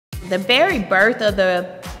The very birth of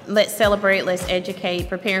the Let's Celebrate, Let's Educate,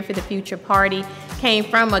 Preparing for the Future party came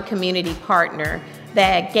from a community partner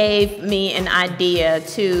that gave me an idea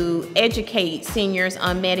to educate seniors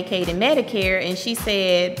on Medicaid and Medicare, and she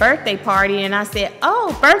said birthday party, and I said,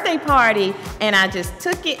 oh, birthday party, and I just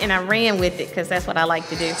took it and I ran with it because that's what I like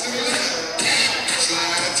to do.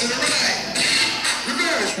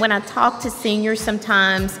 When I talk to seniors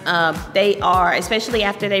sometimes, they are, especially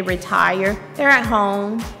after they retire, they're at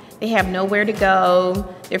home, they have nowhere to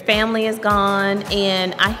go, their family is gone,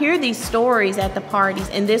 and I hear these stories at the parties,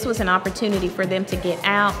 and this was an opportunity for them to get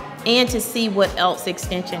out and to see what else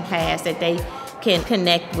Extension has that they can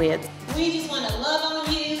connect with. We just want to love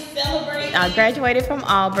on you, celebrate. I graduated from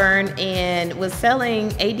Auburn and was selling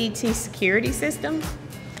ADT security systems.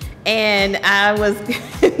 And I was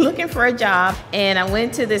looking for a job, and I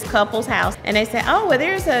went to this couple's house, and they said, oh, well,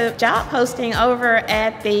 there's a job posting over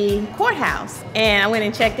at the courthouse. And I went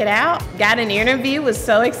and checked it out, got an interview, was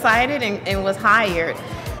so excited, and was hired.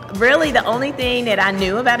 Really, the only thing that I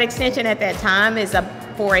knew about Extension at that time is a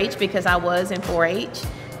 4-H, because I was in 4-H.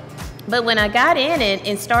 But when I got in it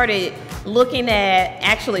and started looking at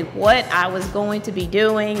actually what I was going to be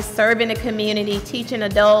doing, serving the community, teaching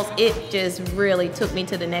adults, it just really took me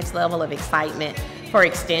to the next level of excitement for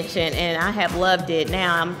Extension, and I have loved it.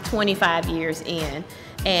 Now I'm 25 years in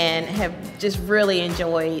and have just really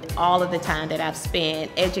enjoyed all of the time that I've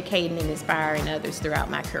spent educating and inspiring others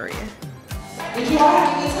throughout my career. Did you all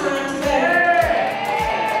have a good time today?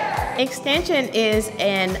 Extension is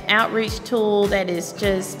an outreach tool that is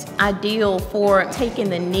just ideal for taking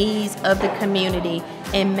the needs of the community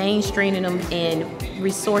and mainstreaming them and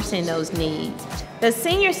resourcing those needs. The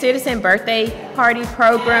Senior Citizen Birthday Party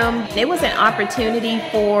Program, it was an opportunity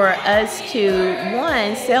for us to,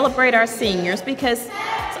 one, celebrate our seniors, because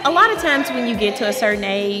a lot of times when you get to a certain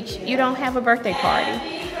age, you don't have a birthday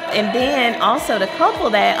party. And then also to couple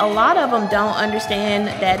that, a lot of them don't understand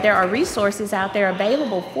that there are resources out there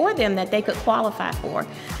available for them that they could qualify for.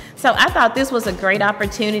 So I thought this was a great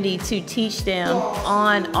opportunity to teach them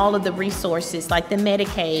on all of the resources like the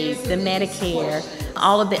Medicaid, the Medicare,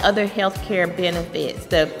 all of the other health care benefits,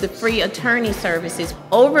 the free attorney services.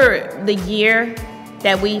 Over the year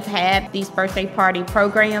that we've had these birthday party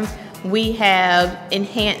programs, we have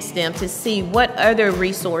enhanced them to see what other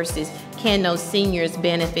resources can those seniors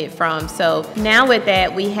benefit from. So now with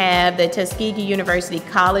that, we have the Tuskegee University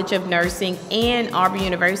College of Nursing and Auburn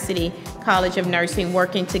University College of Nursing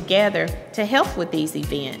working together to help with these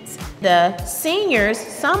events. The seniors,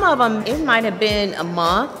 some of them, it might have been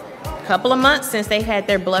a couple of months since they had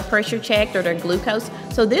their blood pressure checked or their glucose.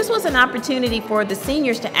 So this was an opportunity for the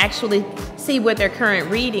seniors to actually see what their current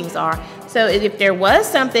readings are. So if there was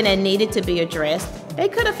something that needed to be addressed, they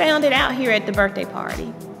could have found it out here at the birthday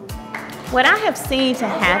party. What I have seen to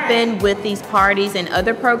happen with these parties and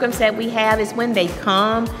other programs that we have is when they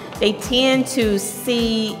come, they tend to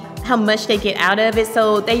see how much they get out of it.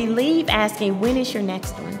 So they leave asking, when is your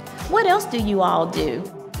next one? What else do you all do?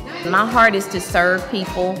 My heart is to serve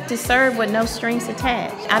people, to serve with no strings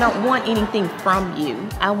attached. I don't want anything from you.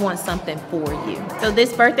 I want something for you. So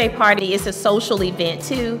this birthday party is a social event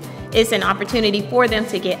too. It's an opportunity for them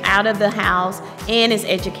to get out of the house, and it's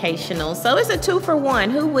educational. So it's a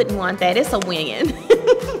 2-for-1. Who wouldn't want that? It's a win.